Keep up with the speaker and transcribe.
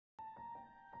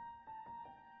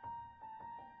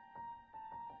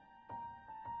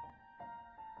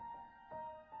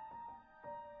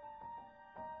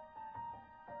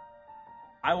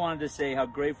I wanted to say how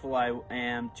grateful I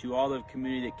am to all the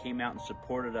community that came out and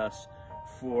supported us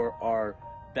for our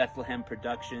Bethlehem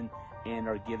production and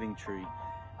our giving tree.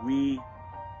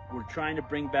 We're trying to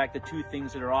bring back the two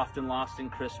things that are often lost in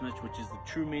Christmas, which is the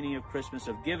true meaning of Christmas,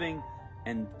 of giving,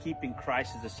 and keeping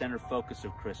Christ as the center focus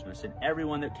of Christmas. And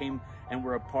everyone that came and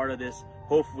were a part of this,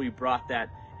 hopefully brought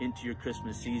that into your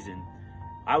Christmas season.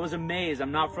 I was amazed.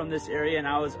 I'm not from this area, and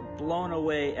I was blown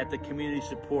away at the community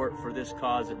support for this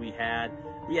cause that we had.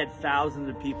 We had thousands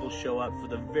of people show up for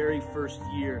the very first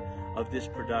year of this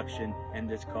production and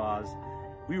this cause.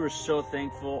 We were so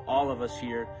thankful, all of us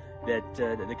here, that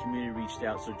the community reached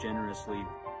out so generously.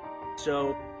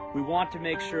 So we want to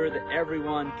make sure that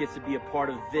everyone gets to be a part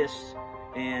of this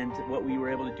and what we were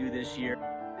able to do this year,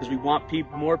 because we want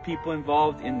more people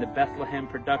involved in the Bethlehem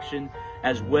production,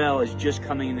 as well as just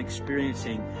coming and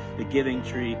experiencing the giving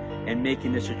tree and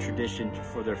making this a tradition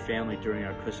for their family during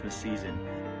our Christmas season.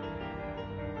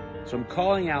 So I'm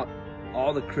calling out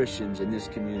all the Christians in this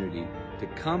community to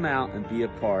come out and be a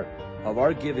part of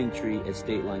our giving tree at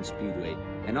State Line Speedway,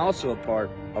 and also a part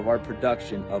of our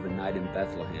production of A Night in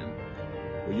Bethlehem,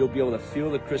 where you'll be able to feel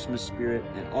the Christmas spirit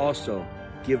and also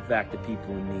give back to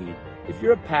people in need. If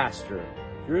you're a pastor,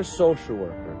 if you're a social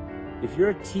worker, if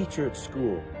you're a teacher at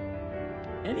school,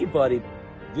 anybody,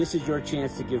 this is your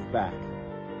chance to give back.